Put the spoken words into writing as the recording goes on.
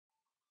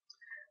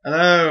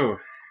Hello!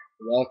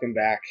 Welcome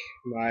back,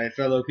 my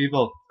fellow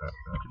people.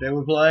 Today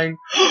we're playing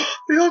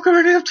the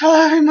Ocarina of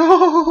Time!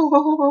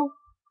 Oh,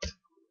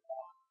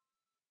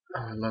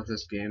 I love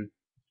this game.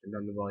 Turn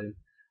down the volume.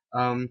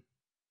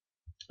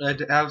 I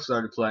have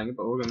started playing it,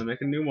 but we're gonna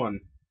make a new one.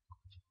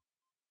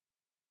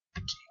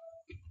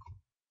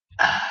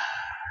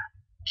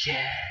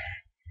 Yeah.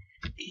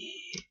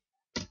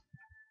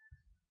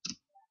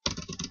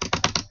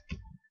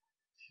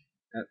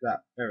 That.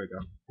 There we go.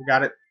 We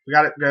got it. We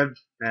got it good.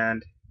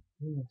 And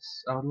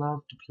yes, I would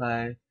love to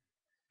play.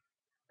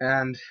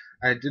 And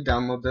I did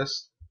download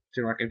this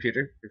to my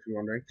computer, if you're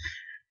wondering.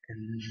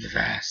 In the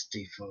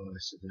vasty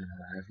forest of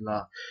I've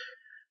lost,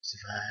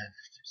 survived,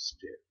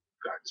 spirit,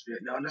 garden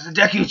spirit known as the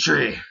Dike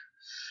tree.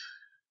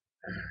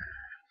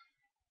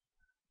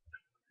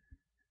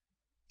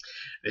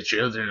 The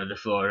children of the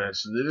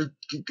forest, little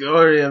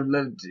Kikori, have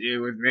lived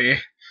here with me.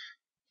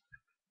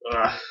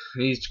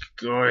 Each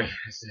Kikori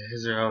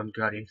has their own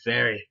guardian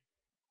fairy.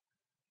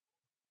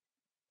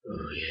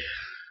 Oh yeah.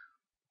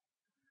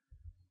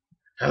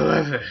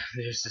 However,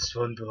 there's this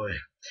one boy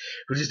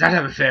who does not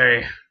have a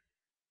fairy.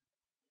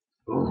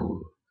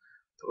 Ooh,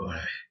 boy.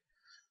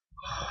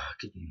 Oh,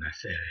 give me my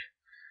fairy.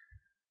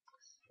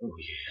 Oh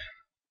yeah.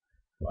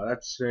 Well,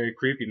 that's very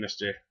creepy,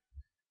 Mr.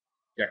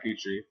 Dike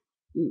tree.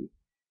 Ooh.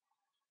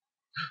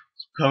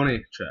 Pony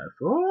trap.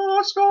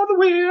 Oh, score the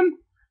win!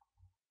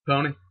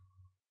 Pony.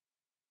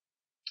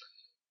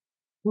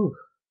 Ooh,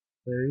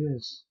 there he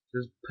is.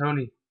 There's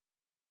Pony.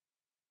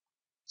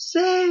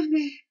 Save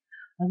me!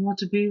 I want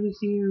to be with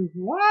you.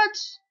 What?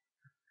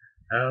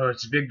 Oh,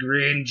 it's a big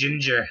green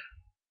ginger.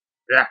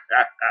 No,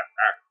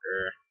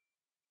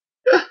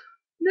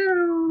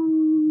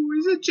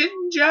 he's a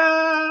ginger.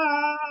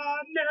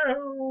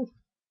 No.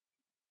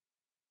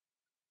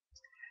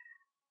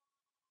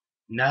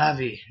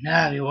 Navi,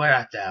 Navi, where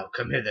art thou?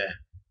 Come hither.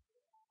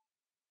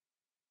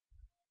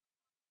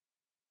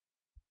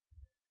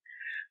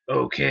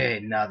 Okay,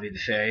 Navi the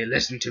fairy,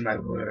 listen to my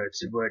words,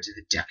 the words of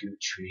the Dike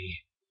tree.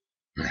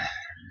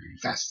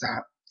 Thus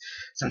thou,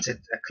 sunset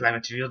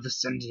climate revealed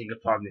descending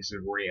upon this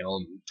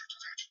realm.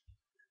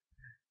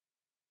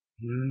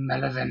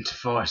 Malevolent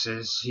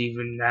forces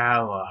even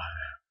now are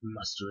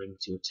mustering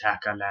to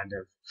attack our land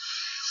of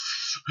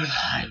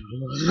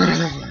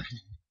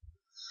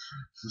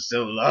for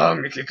so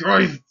long, it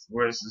Kikori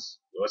forces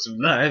of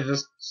life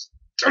is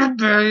still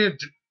buried,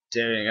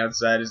 tearing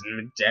outsiders and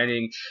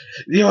maintaining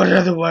the order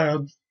of the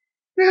world.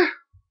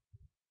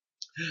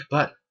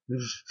 But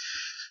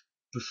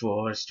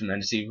before its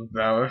tremendous evil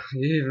power,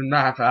 even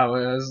my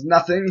power is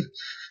nothing.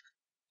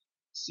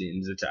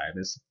 Seems the time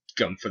has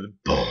come for the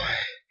boy,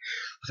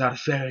 without a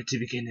fairy to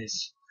begin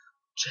his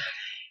journey.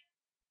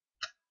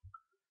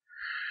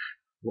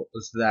 What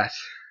was that?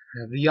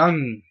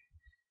 The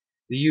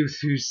youth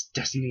whose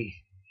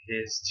destiny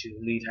is to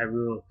lead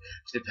Hyrule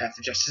to the path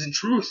of justice and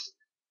truth.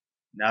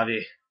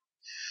 Navi,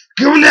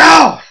 go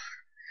now!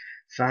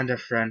 Find a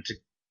friend to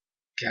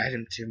guide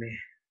him to me.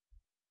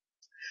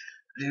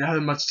 I do not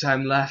have much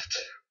time left.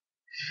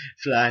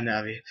 Fly,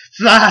 Navi,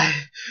 fly!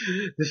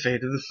 The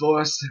fate of the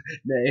forest,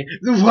 nay,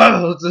 the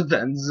world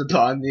depends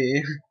upon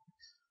thee.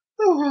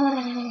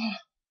 Oh.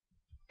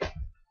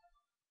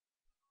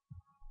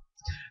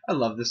 I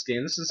love this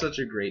game. This is such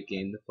a great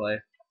game to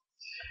play.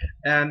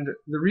 And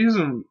the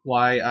reason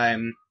why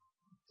I'm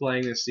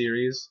playing this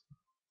series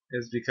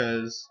is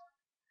because,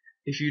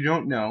 if you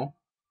don't know,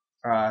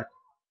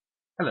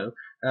 hello,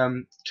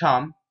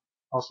 Tom,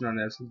 also known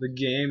as the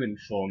Game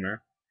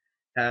Informer,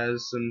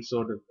 has some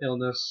sort of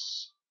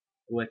illness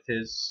with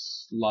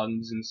his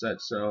lungs and such,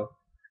 so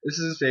this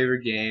is his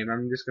favorite game.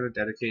 I'm just gonna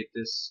dedicate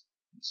this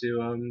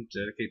to him,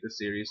 dedicate the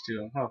series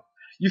to him. Oh,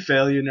 you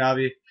failure,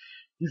 Navi.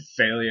 You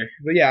failure.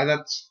 But yeah,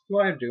 that's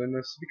why I'm doing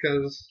this,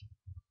 because,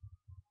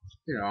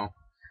 you know,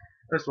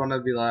 I just want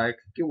to be like,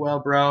 get well,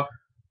 bro.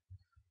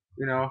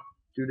 You know,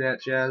 do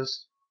that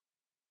jazz.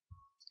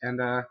 And,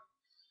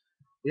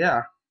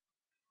 yeah.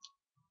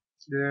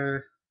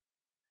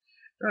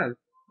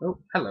 Oh,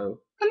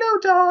 hello. Hello,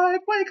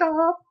 Dike, wake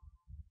up.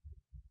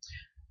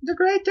 The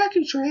great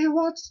Dike tree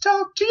wants to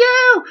talk to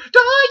you.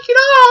 Dike, get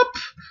up.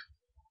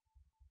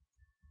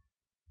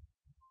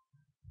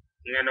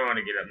 I don't want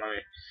to get up,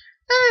 mommy.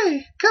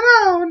 Hey, come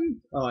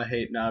on. Oh, I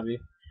hate Navi.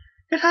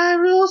 Did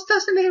Hyrule's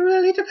destiny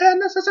really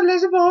depend on such a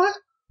lazy boy?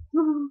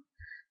 Ooh,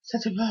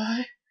 such a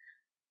boy.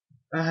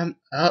 Oh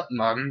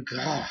my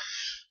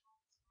gosh.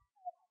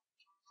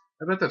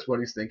 I bet that's what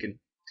he's thinking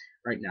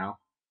right now.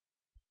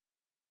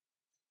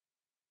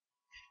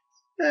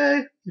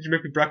 Hey, did you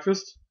make me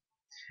breakfast?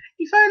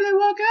 You finally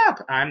woke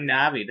up. I'm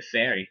Navi, the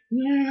fairy.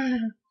 Yeah.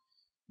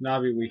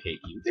 Navi, we hate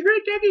you. The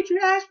great Dike tree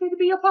asked me to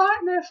be your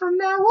partner from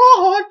now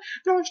on.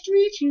 Nice to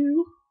meet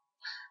you.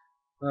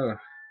 Oh.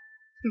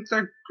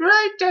 The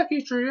great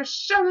Dike tree has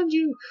summoned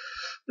you.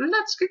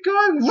 Let's get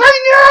going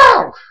right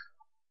now!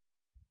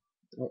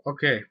 Oh,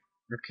 okay.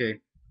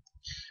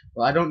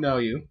 Well, I don't know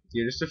you.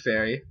 You're just a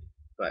fairy,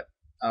 but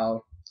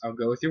I'll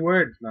go with your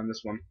word on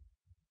this one.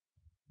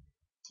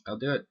 I'll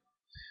do it.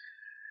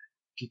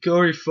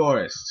 Kikori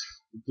Forest.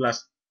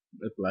 Blessed.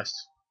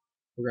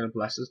 We're gonna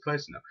bless this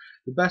place now.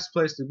 The best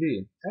place to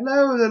be.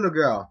 Hello, little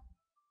girl.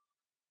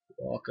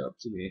 Walk up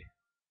to me.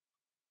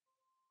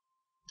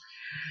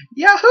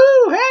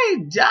 Yahoo!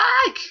 Hey,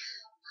 Dike!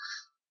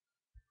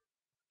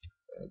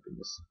 Oh,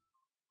 goodness.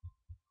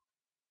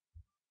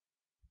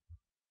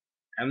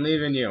 I'm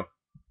leaving you.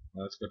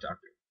 Well, let's go talk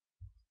to her.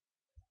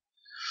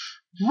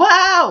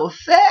 Wow,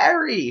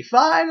 fairy!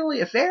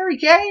 Finally, a fairy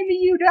came to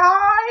you,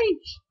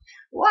 Dike!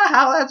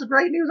 Wow, that's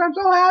great news. I'm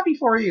so happy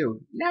for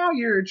you. Now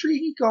you're a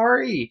tree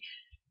Cory.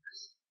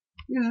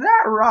 Is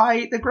that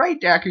right? The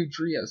great Deku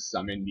Tree has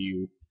summoned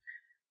you.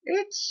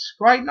 It's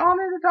quite an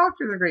honor to talk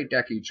to the great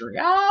Deku Tree.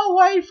 I'll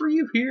wait for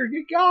you here.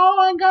 Get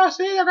going. Go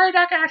see the great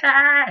Deku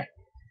Tree.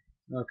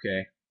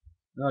 Okay.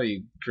 Oh,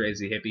 you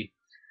crazy hippie.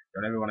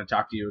 Don't ever want to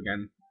talk to you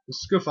again.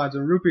 Let's go find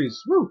some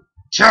rupees. Woo!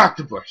 Chalk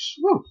the bush.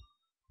 Woo!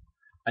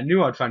 I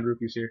knew I'd find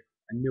rupees here.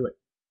 I knew it.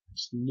 I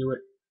just knew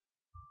it.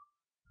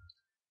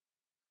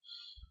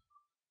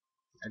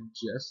 I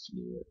just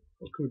knew it.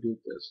 What can we do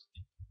with this?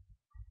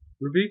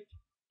 Rupee?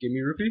 Give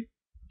me rupee?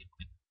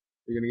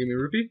 You're gonna give me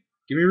rupee?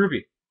 Give me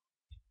rupee.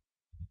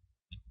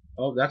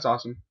 Oh, that's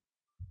awesome.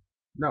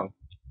 No.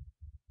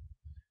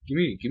 Give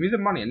me the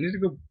money. I need to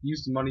go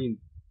use the money and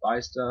buy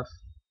stuff.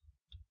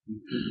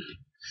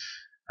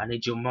 I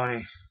need your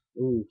money.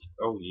 Ooh,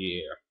 oh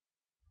yeah.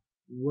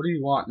 What do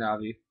you want,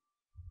 Navi?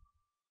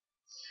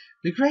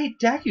 The great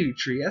Deku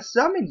Tree has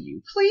summoned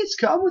you. Please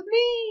come with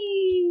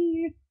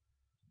me.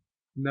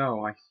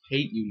 No, I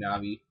hate you,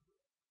 Navi.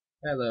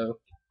 Hello.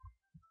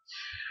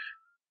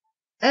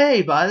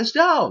 Hey, by the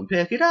stone,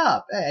 pick it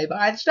up. Hey,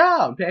 by the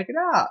stone, pick it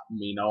up.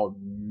 Mean old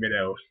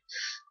Mido.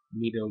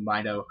 Mido,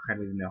 I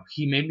don't even know.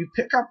 He made me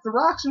pick up the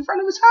rocks in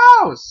front of his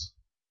house.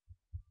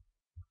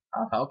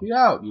 I'll help you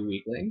out, you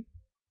weakling.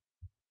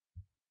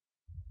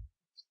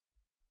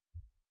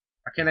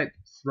 Why can't I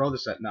throw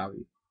this at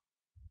Navi?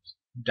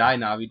 Die,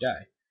 Navi,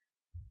 die.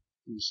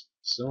 He's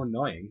so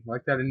annoying.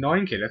 Like that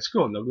annoying kid at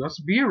school. Nobody wants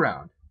to be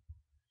around.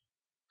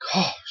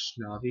 Gosh,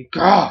 Navi,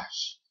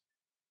 gosh.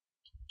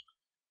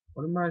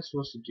 What am I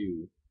supposed to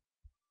do?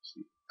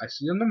 I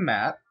see on the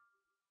map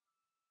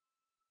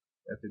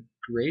that the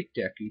Great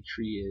Deku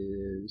Tree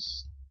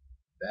is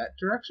that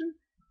direction.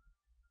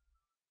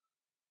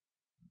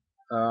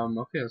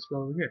 Okay, let's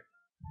go over here.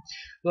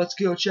 Let's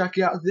go check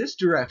out this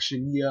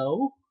direction,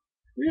 yo.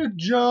 We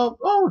jump.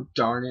 Oh,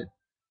 darn it.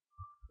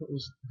 What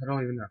was? I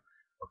don't even know.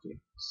 Okay,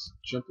 let's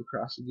jump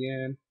across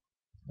again.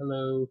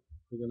 Hello.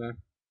 We're gonna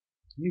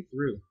get me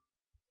through.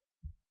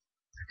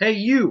 Hey,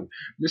 you,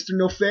 Mr.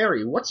 No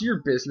Fairy. What's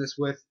your business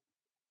with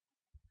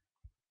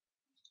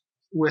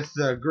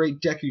the Great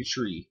Deku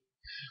Tree?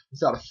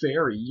 Without a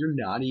fairy, you're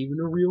not even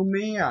a real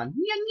man.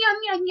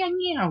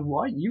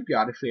 What? You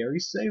got a fairy?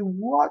 Say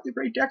what? The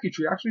Great Deku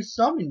Tree actually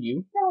summoned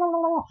you?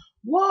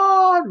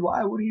 What?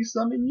 Why would he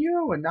summon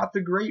you and not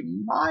the Great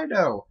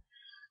Mido?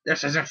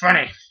 This isn't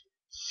funny.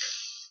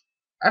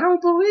 I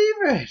don't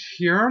believe it.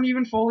 You aren't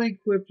even fully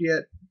equipped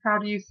yet. How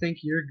do you think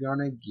you're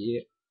gonna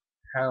get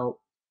help?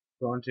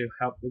 Going to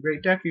help the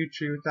Great Deku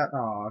Tree with that?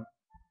 Aw,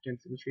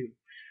 didn't finish reading.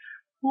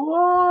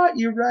 What?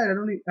 You're right.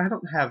 I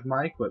don't have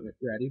my equipment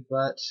ready,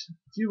 but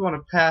if you want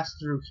to pass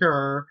through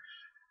her,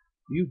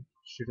 you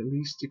should at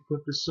least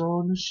equip a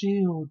sword and a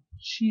shield.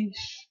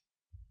 Sheesh.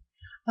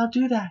 I'll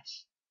do that.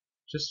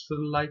 Just for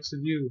the likes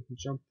of you.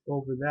 Jump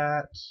over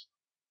that.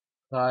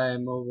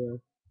 Climb over.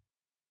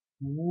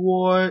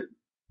 What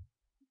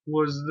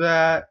was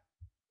that?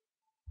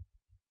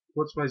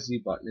 What's my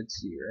Z button?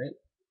 It's Z, right?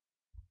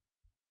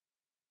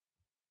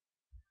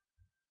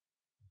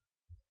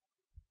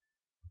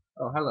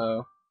 Oh,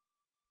 hello.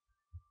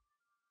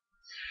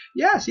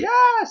 Yes,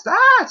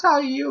 that's how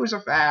you use a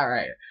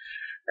fairy.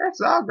 It's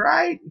all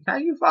great. Now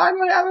you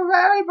finally have a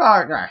fairy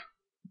partner.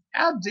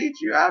 I'll teach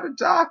you how to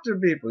talk to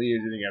people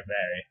using a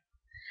fairy.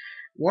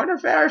 When a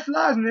fairy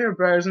flies near a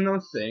person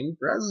or thing,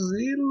 press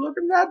Z to look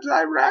in that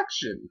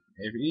direction.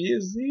 If you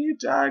use Z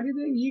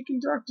targeting, you can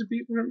talk to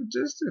people from a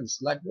distance,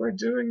 like we're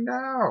doing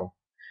now.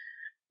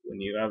 When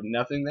you have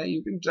nothing that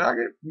you can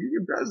target, you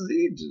can press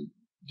Z to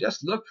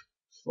just look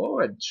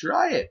forward.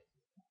 Try it.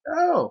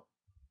 Oh,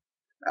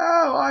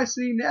 I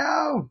see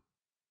now.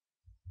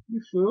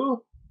 You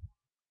fool.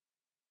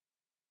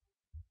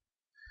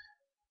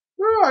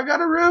 Ooh, I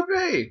got a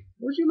rupee.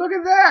 Would you look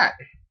at that?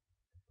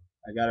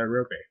 I got a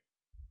rupee.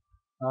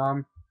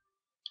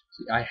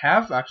 See, I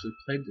have actually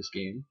played this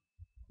game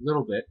a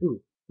little bit.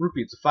 Ooh,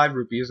 rupee. It's a 5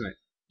 rupee, isn't it?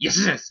 Yes,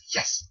 it is.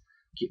 Yes.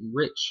 Getting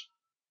rich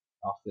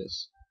off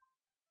this.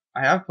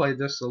 I have played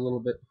this a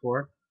little bit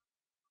before,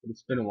 but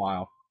it's been a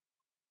while.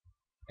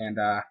 And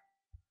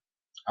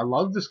I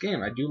love this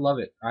game. I do love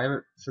it. I have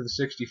it for the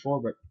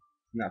 64, but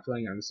I'm not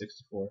playing on the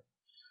 64.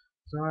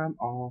 So I'm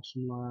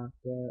awesome like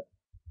that.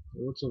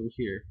 What's over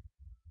here?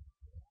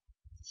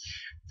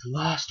 The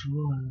Lost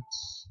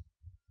Woods.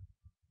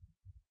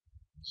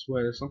 I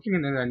swear, there's something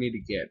in there that I need to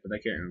get, but I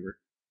can't remember.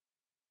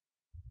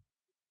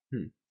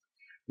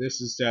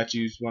 This is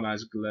statues, one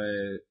eye's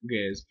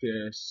gaze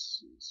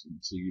pierces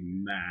into your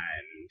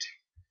mind.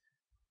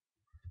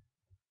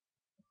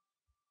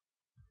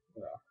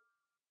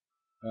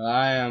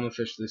 I am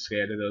officially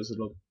scared of those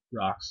little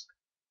rocks.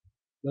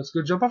 Let's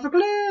go jump off a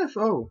cliff!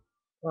 Oh!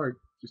 Or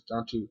just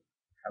onto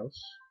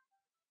house.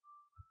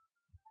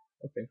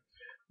 Okay.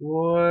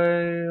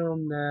 Well,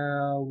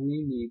 now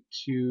we need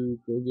to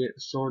go get a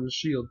sword and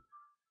shield.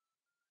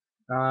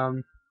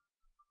 Um,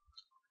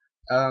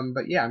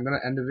 but yeah, I'm gonna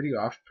end the video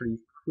off pretty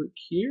quick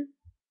here.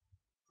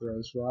 Throw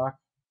this rock.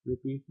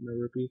 Rupee, no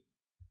rupee.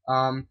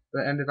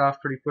 But end it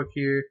off pretty quick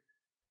here,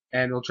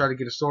 and we'll try to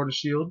get a sword and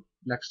shield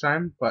next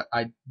time. But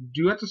I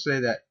do have to say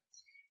that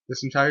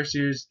this entire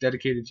series is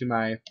dedicated to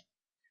my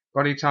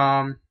buddy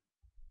Tom.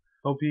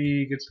 Hope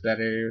he gets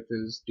better with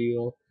his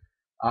deal.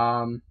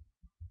 Yeah,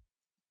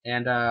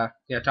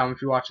 Tom,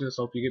 if you're watching this,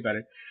 hope you get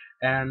better.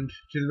 And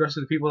to the rest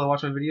of the people that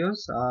watch my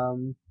videos,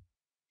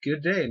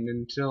 good day. And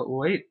until,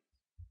 wait,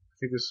 I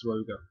think this is where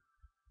we go.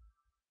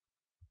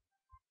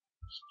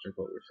 Just jump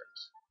over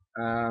first.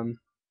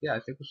 Yeah, I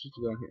think we're supposed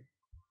to go in here.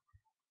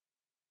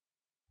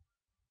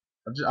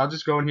 I'll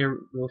just go in here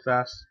real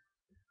fast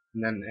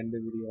and then end the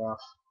video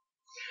off.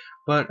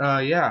 But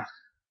yeah,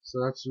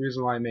 so that's the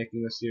reason why I'm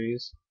making this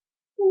series.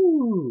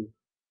 Ooh.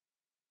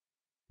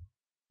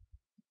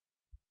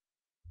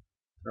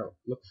 Oh,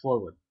 look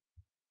forward.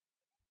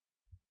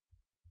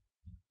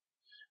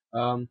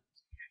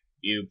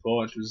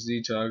 Viewport with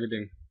Z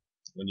targeting.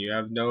 When you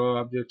have no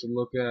object to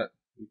look at,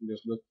 you can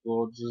just look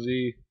forward to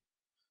Z.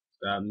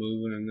 Stop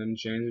moving and then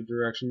change the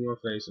direction you're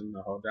facing.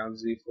 Now hold down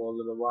Z for a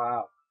little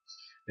while.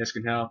 This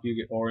can help you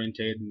get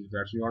orientated in the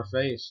direction you want to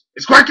face.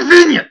 It's quite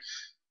convenient!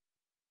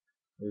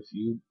 If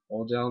you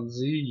hold down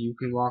Z, you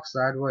can walk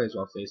sideways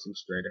while facing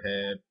straight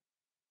ahead.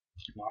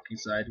 Walking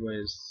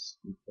sideways is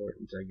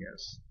important, I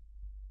guess.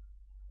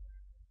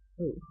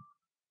 Ooh.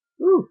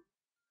 Ooh!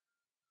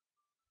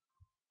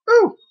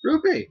 Ooh!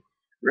 Rupee!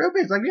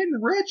 Rupees! I'm getting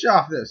rich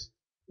off this!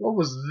 What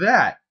was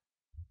that?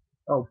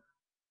 Oh,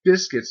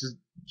 biscuits. This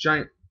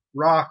giant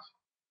rock.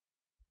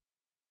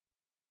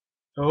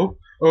 Oh,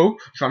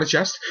 found a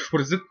chest.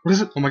 What is it? What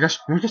is it? Oh my gosh.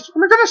 Oh my gosh. Oh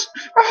my goodness.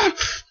 Ah!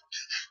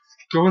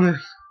 Go in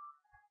there.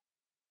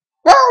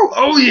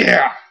 Oh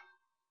yeah!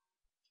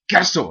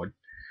 Got a sword.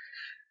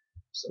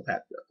 So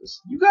happy about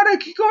this. You got a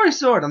Kikori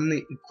sword on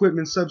the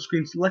equipment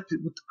subscreen. Select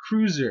it with the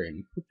cruiser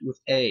and equip it with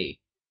A.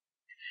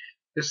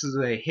 This is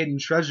a hidden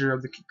treasure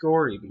of the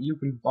Kikori, but you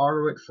can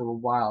borrow it for a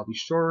while. Be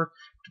sure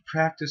to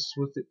practice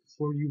with it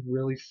before you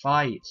really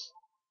fight.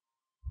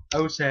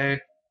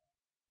 Okay.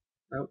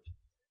 Nope.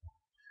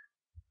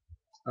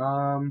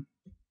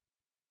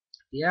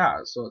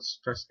 Yeah, so let's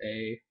press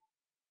A.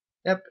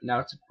 Yep, now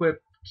it's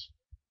equipped.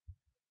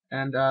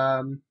 And,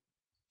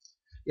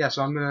 yeah,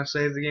 so I'm gonna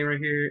save the game right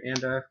here,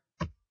 and,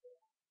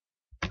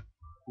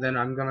 then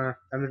I'm gonna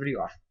end the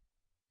video off.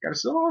 Got a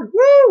sword!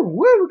 Woo!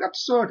 Woo! We got the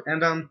sword!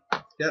 And,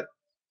 yep.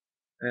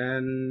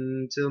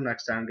 Until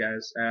next time,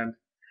 guys, and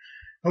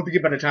hope you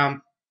get better,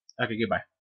 Tom. Okay, goodbye.